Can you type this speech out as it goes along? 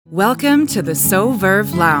Welcome to the So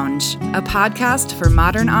Verve Lounge, a podcast for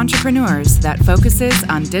modern entrepreneurs that focuses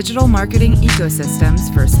on digital marketing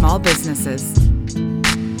ecosystems for small businesses.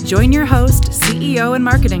 Join your host, CEO and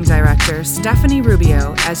Marketing Director, Stephanie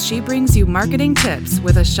Rubio, as she brings you marketing tips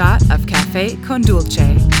with a shot of Café con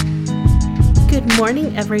Dulce. Good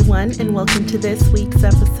morning, everyone, and welcome to this week's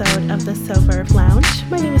episode of the So Verve Lounge.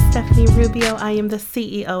 My name is Stephanie Rubio. I am the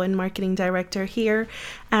CEO and Marketing Director here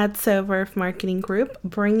at So Verve Marketing Group,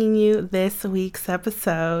 bringing you this week's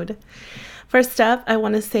episode. First up, I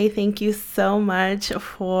want to say thank you so much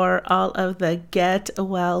for all of the get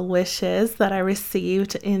well wishes that I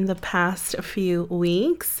received in the past few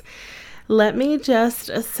weeks. Let me just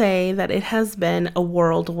say that it has been a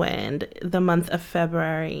whirlwind the month of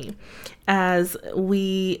February, as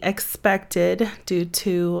we expected due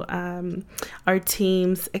to our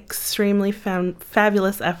team's extremely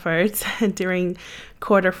fabulous efforts during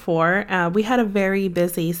quarter four. We had a very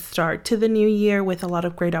busy start to the new year with a lot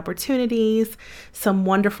of great opportunities, some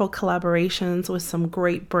wonderful collaborations with some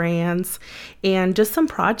great brands, and just some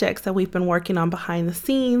projects that we've been working on behind the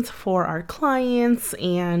scenes for our clients,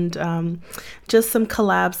 and just some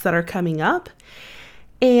collabs that are coming up.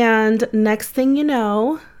 And next thing you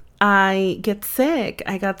know, I get sick.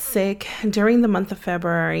 I got sick during the month of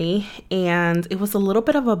February, and it was a little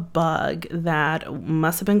bit of a bug that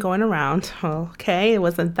must have been going around. Okay, it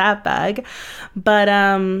wasn't that bug, but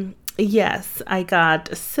yes, I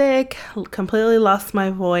got sick, completely lost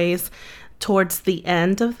my voice towards the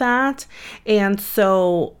end of that. And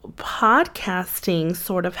so podcasting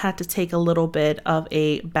sort of had to take a little bit of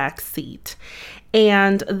a backseat.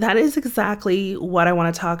 And that is exactly what I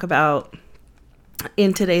want to talk about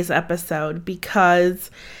in today's episode,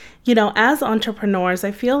 because, you know, as entrepreneurs,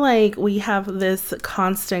 I feel like we have this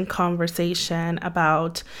constant conversation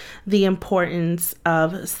about the importance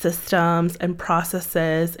of systems and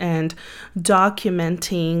processes and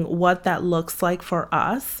documenting what that looks like for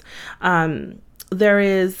us. There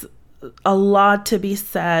is a lot to be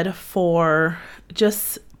said for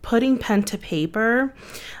just putting pen to paper,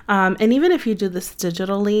 and even if you do this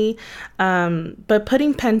digitally, but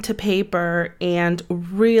putting pen to paper and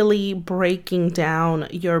really breaking down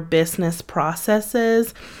your business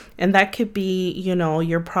processes. And that could be, you know,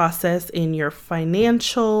 your process in your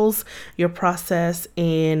financials, your process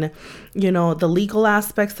in, you know, the legal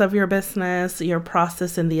aspects of your business, your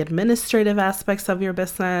process in the administrative aspects of your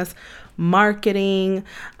business, marketing,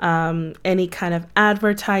 any kind of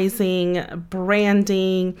advertising,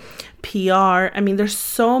 branding, PR. I mean, there's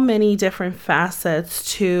so many different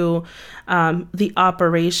facets to the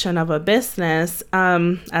operation of a business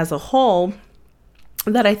as a whole,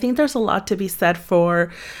 that I think there's a lot to be said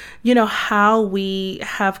for, you know, how we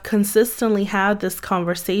have consistently had this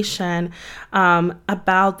conversation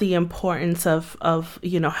about the importance of,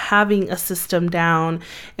 you know, having a system down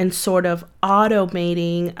and sort of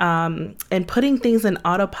automating and putting things in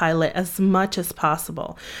autopilot as much as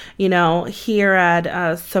possible. You know, here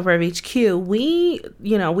at So Verve HQ,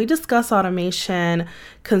 we discuss automation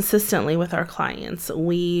consistently with our clients.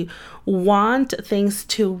 We want things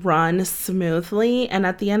to run smoothly, and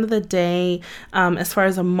at the end of the day, as far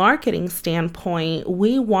as a marketing standpoint,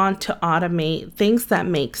 we want to automate things that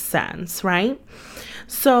make sense, right?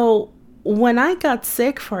 So when I got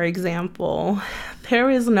sick, for example, there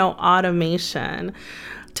is no automation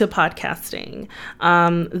to podcasting.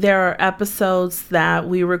 There are episodes that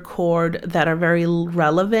we record that are very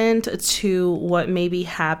relevant to what may be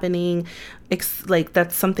happening. Like,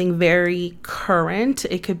 that's something very current.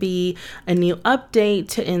 It could be a new update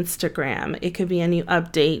to Instagram. It could be a new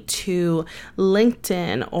update to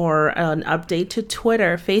LinkedIn, or an update to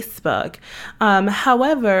Twitter, Facebook.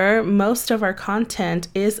 However, most of our content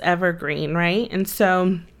is evergreen, right? And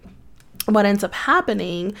so what ends up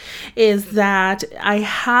happening is that I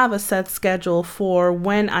have a set schedule for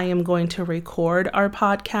when I am going to record our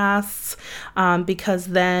podcasts, because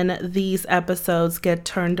then these episodes get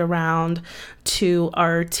turned around to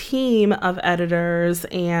our team of editors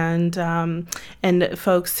and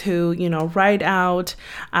folks who, you know, write out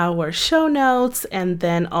our show notes and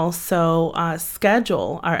then also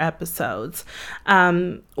schedule our episodes.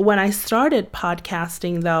 When I started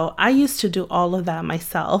podcasting, though, I used to do all of that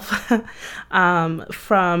myself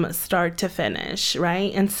from start to finish,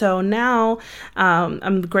 right? And so now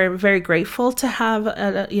I'm very grateful to have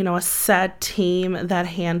a set team that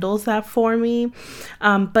handles that for me.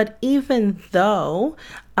 But even though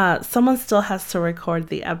someone still has to record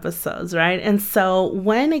the episodes, right? And so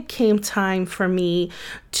when it came time for me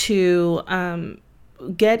to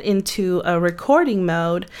get into a recording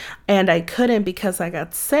mode and I couldn't because I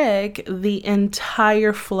got sick, the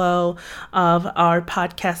entire flow of our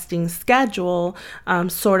podcasting schedule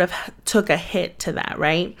sort of took a hit to that,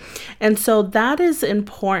 right? And so that is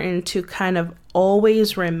important to kind of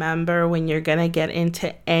always remember when you're going to get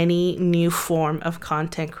into any new form of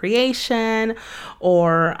content creation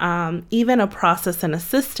or even a process and a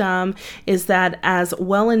system, is that as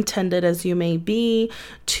well-intended as you may be,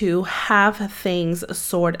 to have things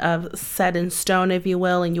sort of set in stone, if you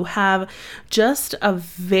will, and you have just a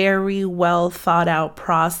very well thought out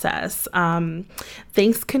process.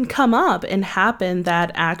 Things can come up and happen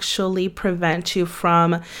that actually prevent you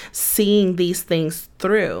from seeing these things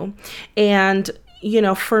through. And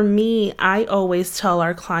for me, I always tell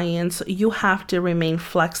our clients, you have to remain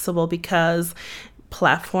flexible because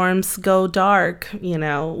platforms go dark.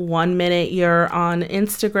 1 minute you're on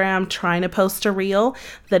Instagram trying to post a reel.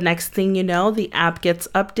 The next thing you know, the app gets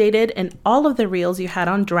updated and all of the reels you had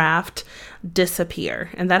on draft disappear.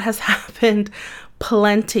 And that has happened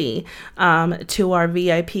plenty to our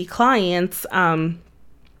VIP clients.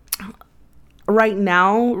 Right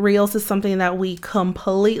now, Reels is something that we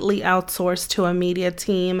completely outsource to a media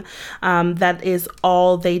team that is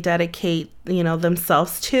all they dedicate,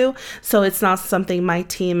 themselves to. So it's not something my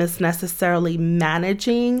team is necessarily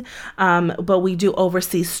managing, but we do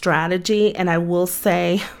oversee strategy. And I will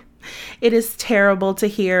say, it is terrible to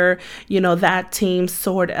hear, that team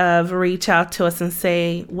sort of reach out to us and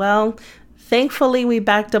say, well, thankfully we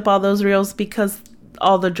backed up all those Reels because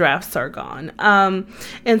all the drafts are gone.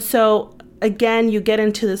 And so again, you get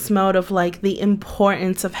into this mode of like the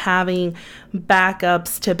importance of having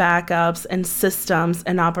backups to backups and systems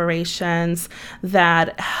and operations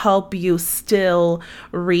that help you still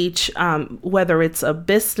reach, whether it's a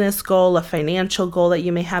business goal, a financial goal that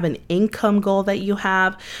you may have, an income goal that you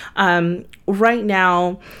have. Right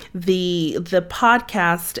now, the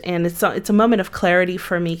podcast, and it's a moment of clarity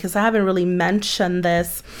for me because I haven't really mentioned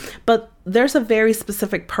this, but there's a very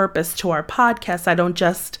specific purpose to our podcast. I don't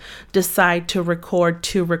just decide to record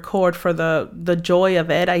for the joy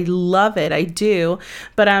of it. I love it. I do,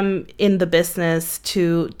 but I'm in the business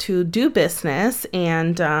to do business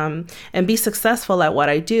and be successful at what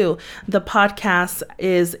I do. The podcast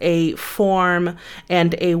is a form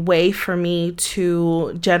and a way for me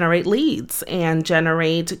to generate leads and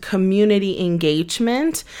generate community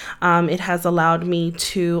engagement. It has allowed me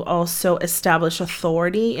to also establish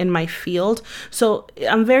authority in my field. So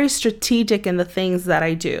I'm very strategic in the things that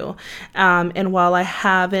I do. And while I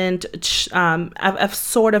haven't, I've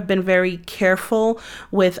sort of been very careful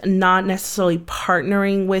with not necessarily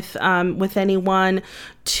partnering with anyone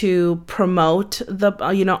to promote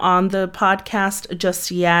on the podcast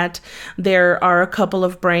just yet. There are a couple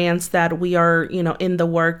of brands that we are, in the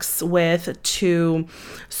works with to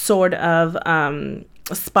sort of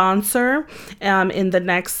sponsor in the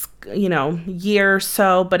next year or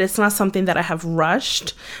so, but it's not something that I have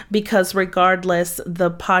rushed because regardless,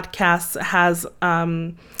 the podcast has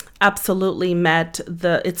absolutely met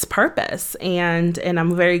its purpose, and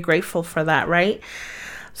I'm very grateful for that, right?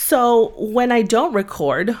 So when I don't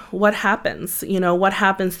record, what happens? What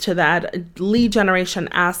happens to that lead generation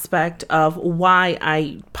aspect of why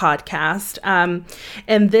I podcast?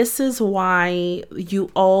 And this is why you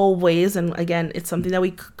always, and again, it's something that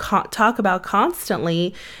we talk about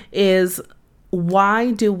constantly, is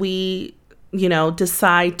why do we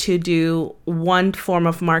decide to do one form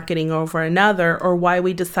of marketing over another, or why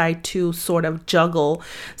we decide to sort of juggle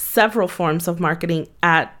several forms of marketing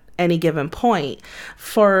at any given point.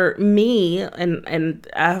 For me, and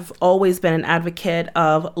I've always been an advocate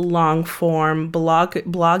of long form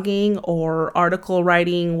blogging or article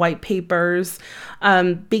writing, white papers,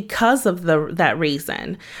 because of that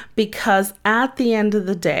reason. Because at the end of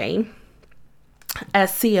the day,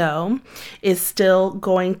 SEO is still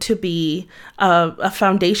going to be a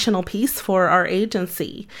foundational piece for our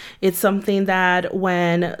agency. It's something that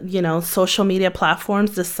when, social media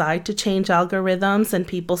platforms decide to change algorithms and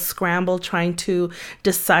people scramble trying to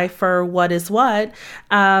decipher what is what,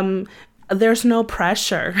 there's no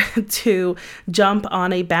pressure to jump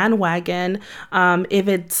on a bandwagon if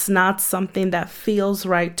it's not something that feels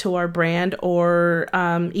right to our brand or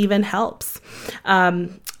even helps.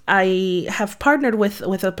 I have partnered with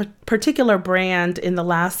a particular brand in the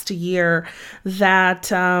last year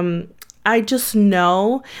that I just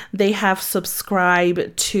know they have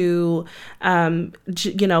subscribed to,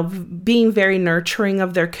 being very nurturing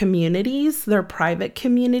of their communities, their private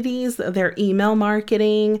communities, their email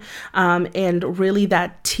marketing, and really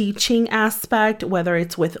that teaching aspect, whether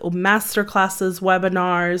it's with masterclasses,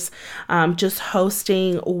 webinars, just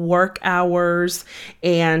hosting work hours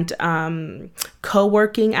and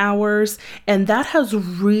co-working hours. And that has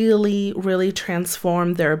really, really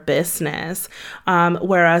transformed their business.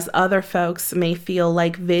 Whereas other folks may feel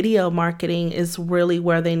like video marketing is really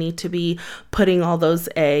where they need to be putting all those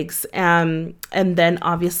eggs. And then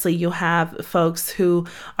obviously you have folks who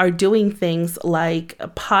are doing things like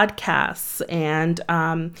podcasts. And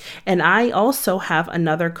I also have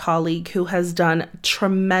another colleague who has done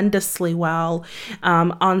tremendously well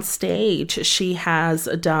on stage. She has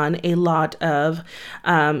done a lot of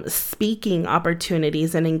speaking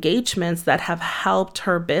opportunities and engagements that have helped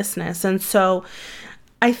her business. And so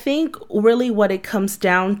I think really what it comes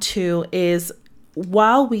down to is,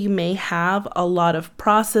 while we may have a lot of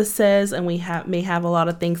processes and we may have a lot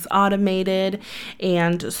of things automated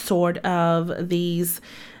and sort of these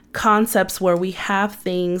concepts where we have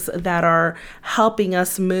things that are helping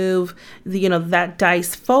us move that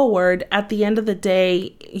dice forward, at the end of the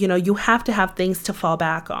day, you have to have things to fall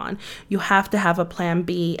back on. You have to have a plan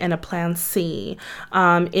B and a plan C.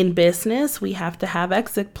 In business, we have to have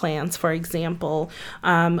exit plans, for example.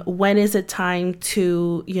 When is it time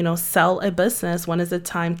to, sell a business? When is it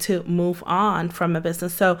time to move on from a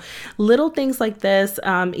business? So little things like this,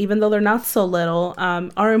 even though they're not so little,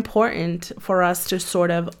 are important for us to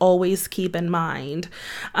sort of always keep in mind.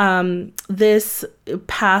 This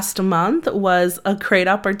past month was a great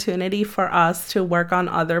opportunity for us to work on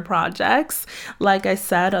other projects. Like I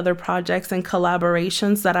said, other projects and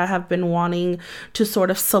collaborations that I have been wanting to sort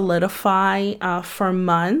of solidify for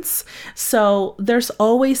months. So there's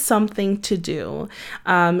always something to do.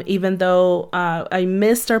 Even though I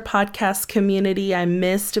missed our podcast community, I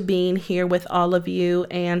missed being here with all of you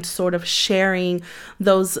and sort of sharing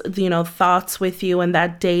those, thoughts with you and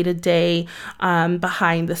that day-to-day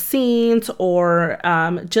behind the scenes, or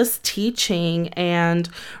just teaching and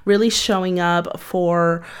really showing up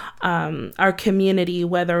for our community,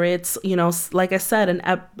 whether it's, like I said, an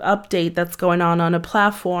update that's going on a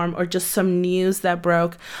platform, or just some news that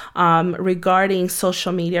broke regarding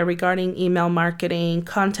social media, regarding email marketing,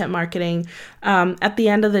 content marketing. At the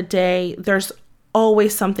end of the day, there's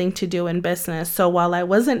always something to do in business. So while I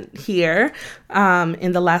wasn't here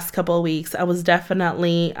in the last couple of weeks, I was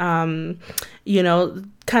definitely,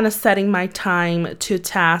 kind of setting my time to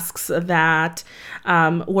tasks that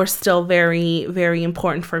were still very, very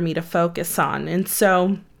important for me to focus on. And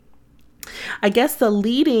so I guess the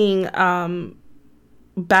leading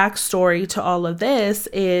backstory to all of this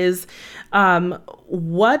is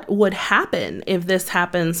what would happen if this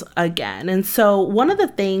happens again. And so one of the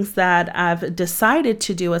things that I've decided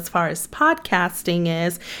to do as far as podcasting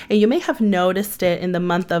is, and you may have noticed it in the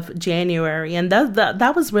month of January, and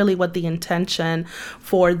that was really what the intention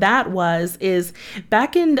for that was, is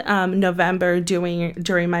back in November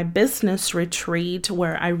during my business retreat,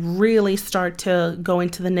 where I really start to go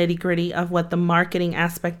into the nitty-gritty of what the marketing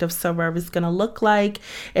aspect of SoVerve is going to look like,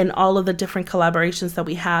 and all of the different collaborations that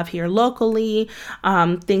we have here locally,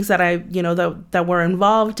 things that I, that we're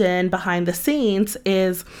involved in behind the scenes,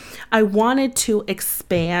 is I wanted to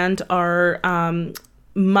expand our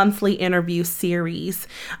monthly interview series.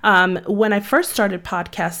 When I first started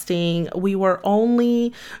podcasting, we were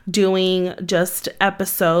only doing just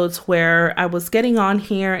episodes where I was getting on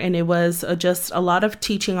here and it was just a lot of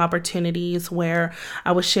teaching opportunities where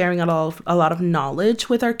I was sharing a lot of knowledge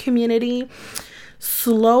with our community.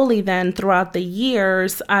 Slowly then, throughout the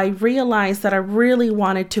years, I realized that I really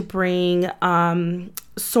wanted to bring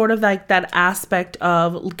sort of like that aspect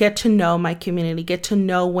of get to know my community, get to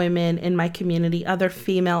know women in my community, other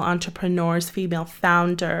female entrepreneurs, female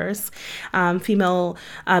founders, female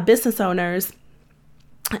business owners.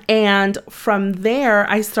 And from there,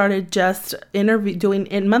 I started just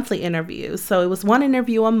doing monthly interviews. So it was one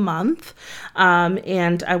interview a month.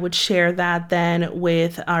 And I would share that then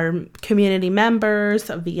with our community members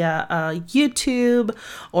via YouTube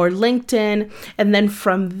or LinkedIn. And then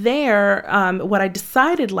from there, what I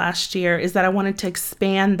decided last year is that I wanted to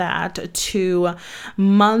expand that to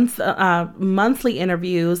monthly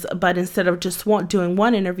interviews. But instead of just doing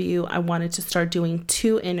one interview, I wanted to start doing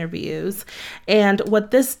 2 interviews. And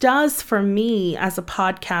what this this does for me as a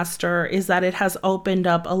podcaster is that it has opened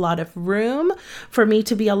up a lot of room for me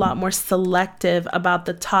to be a lot more selective about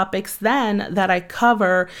the topics then that I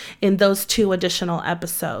cover in those 2 additional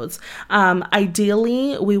episodes.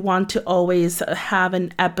 Ideally, we want to always have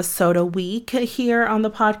an episode a week here on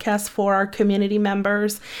the podcast for our community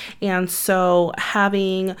members. And so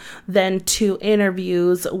having then 2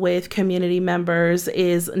 interviews with community members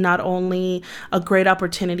is not only a great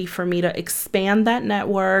opportunity for me to expand that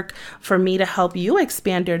network, for me to help you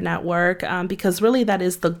expand your network, because really that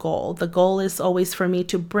is the goal. The goal is always for me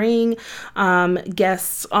to bring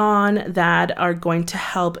guests on that are going to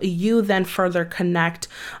help you then further connect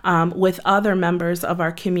with other members of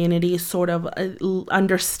our community, sort of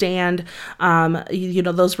understand,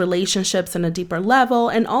 those relationships in a deeper level,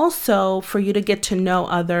 and also for you to get to know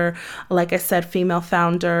other, like I said, female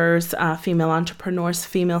founders, female entrepreneurs,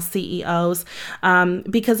 female CEOs,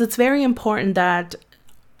 because it's very important that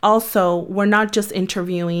also we're not just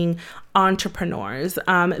interviewing entrepreneurs.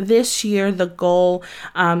 This year, the goal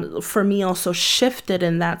for me also shifted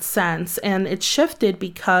in that sense, and it shifted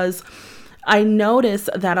because I noticed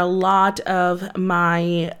that a lot of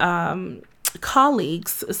my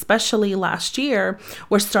colleagues, especially last year,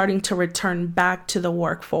 were starting to return back to the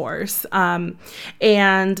workforce. And,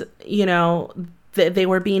 they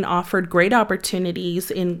were being offered great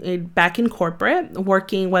opportunities back in corporate,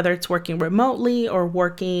 working, whether it's working remotely or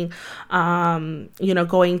working,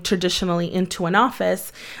 going traditionally into an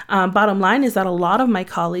office. Bottom line is that a lot of my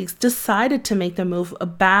colleagues decided to make the move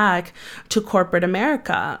back to corporate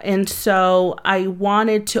America. And so I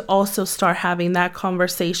wanted to also start having that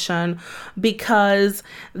conversation because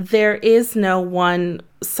there is no one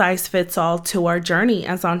size fits all to our journey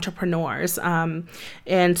as entrepreneurs.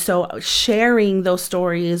 And so sharing those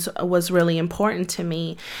stories was really important to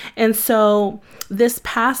me. And so this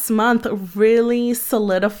past month really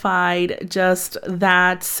solidified just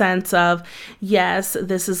that sense of, yes,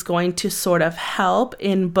 this is going to sort of help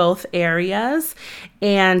in both areas.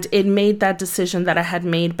 And it made that decision that I had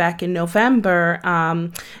made back in November.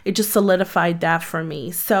 It just solidified that for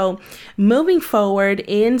me. So moving forward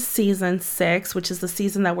in season 6, which is the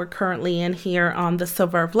season that we're currently in here on the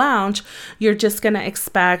Soverve Lounge, you're just going to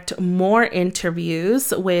expect more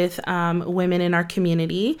interviews with women in our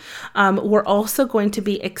community. We're also going to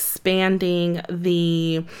be expanding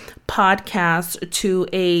the podcast to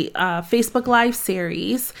a Facebook Live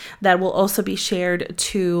series that will also be shared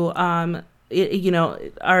to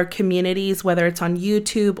our communities, whether it's on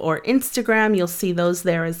YouTube or Instagram. You'll see those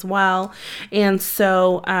there as well. And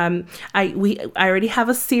so I already have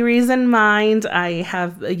a series in mind. I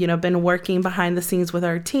have been working behind the scenes with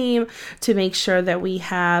our team to make sure that we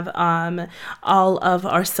have all of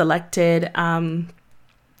our selected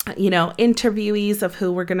interviewees of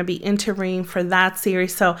who we're going to be interviewing for that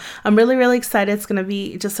series. So I'm really, really excited. It's going to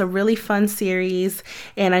be just a really fun series.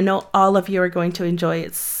 And I know all of you are going to enjoy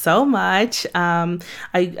it so much. I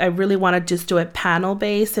really want to just do it panel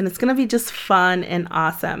based, and it's going to be just fun and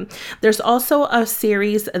awesome. There's also a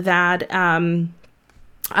series that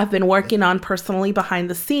I've been working on personally behind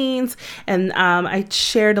the scenes. And I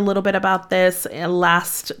shared a little bit about this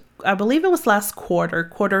I believe it was last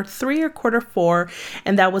quarter 3 or quarter 4,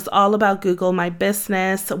 and that was all about Google My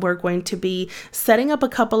Business. We're going to be setting up a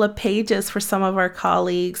couple of pages for some of our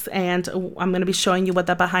colleagues, and I'm going to be showing you what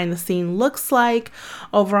that behind the scene looks like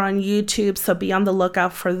over on YouTube. So be on the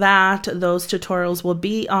lookout for that. Those tutorials will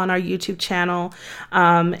be on our YouTube channel,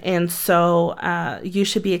 and so you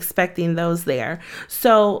should be expecting those there.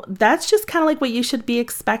 So that's just kind of like what you should be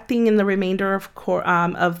expecting in the remainder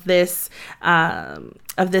of this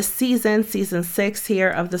season 6 here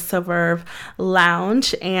of the Soverve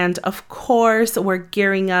Lounge. And of course, we're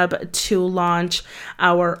gearing up to launch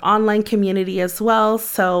our online community as well.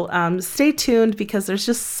 So stay tuned, because there's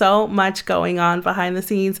just so much going on behind the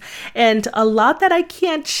scenes and a lot that I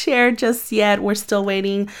can't share just yet. We're still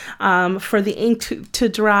waiting for the ink to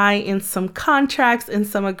dry in some contracts and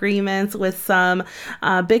some agreements with some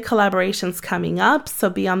big collaborations coming up. So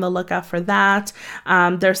be on the lookout for that.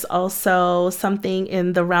 There's also something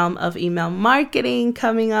in the realm of email marketing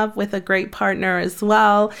coming up with a great partner as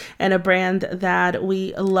well, and a brand that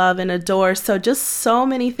we love and adore. So just so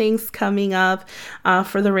many things coming up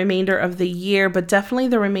for the remainder of the year, but definitely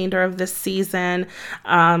the remainder of this season.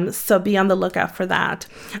 So be on the lookout for that.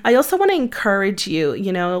 I also want to encourage you,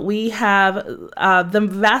 we have the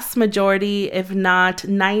vast majority, if not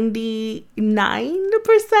 99%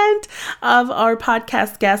 of our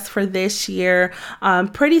podcast guests for this year,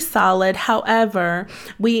 pretty solid. However,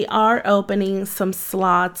 we are opening some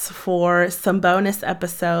slots for some bonus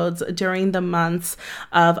episodes during the months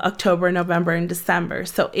of October, November, and December.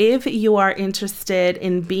 So if you are interested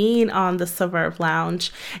in being on the So Verve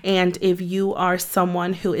Lounge, and if you are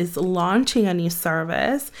someone who is launching a new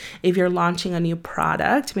service, if you're launching a new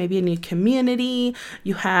product, maybe a new community,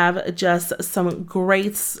 you have just some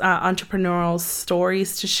great entrepreneurial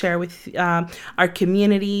stories to share with our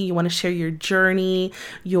community, you want to share your journey,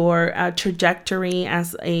 your trajectory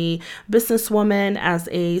as a businesswoman, as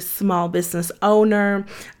a small business owner,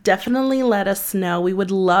 definitely let us know. We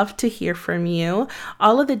would love to hear from you.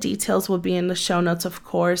 All of the details will be in the show notes, of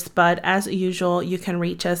course, but as usual, you can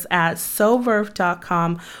reach us at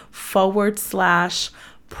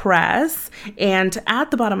soverve.com/press. And at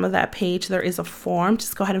the bottom of that page, there is a form.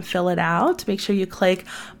 Just go ahead and fill it out. Make sure you click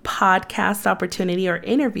podcast opportunity or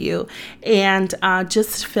interview, and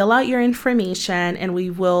just fill out your information, and we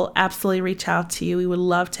will absolutely reach out to you. We would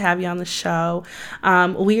love to have you on the show.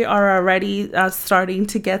 We are already starting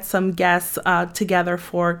to get some guests together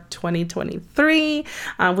for 2023,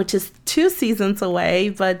 which is 2 seasons away,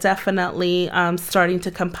 but definitely starting to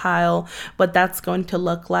compile what that's going to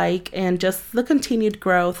look like, and just the continued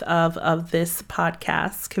growth of this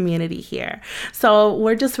podcast community here. So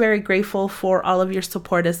we're just very grateful for all of your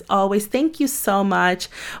support as always. Thank you so much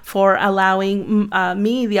for allowing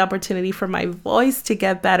me the opportunity for my voice to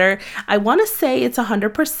get better. I want to say it's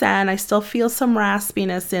 100%. I still feel some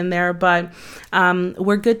raspiness in there, but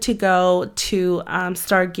we're good to go to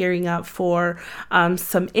start gearing up for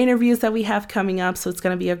some interviews that we have coming up. So it's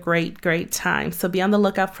going to be a great time. So be on the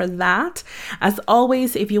lookout for that. As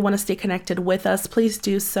always, if you want to stay connected with us, please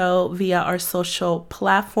do so via our social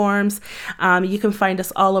platforms. You can find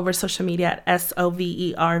us all over social media at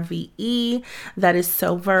SOVERVE. That is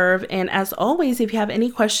So Verve. And as always, if you have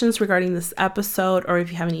any questions regarding this episode, or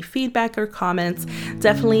if you have any feedback or comments,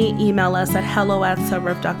 definitely email us at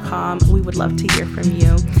hello@soverve.com. We would love to hear from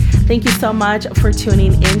you. Thank you so much for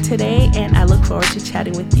tuning in today, and I look forward to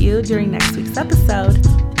chatting with you during next week's episode.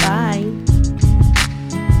 Bye.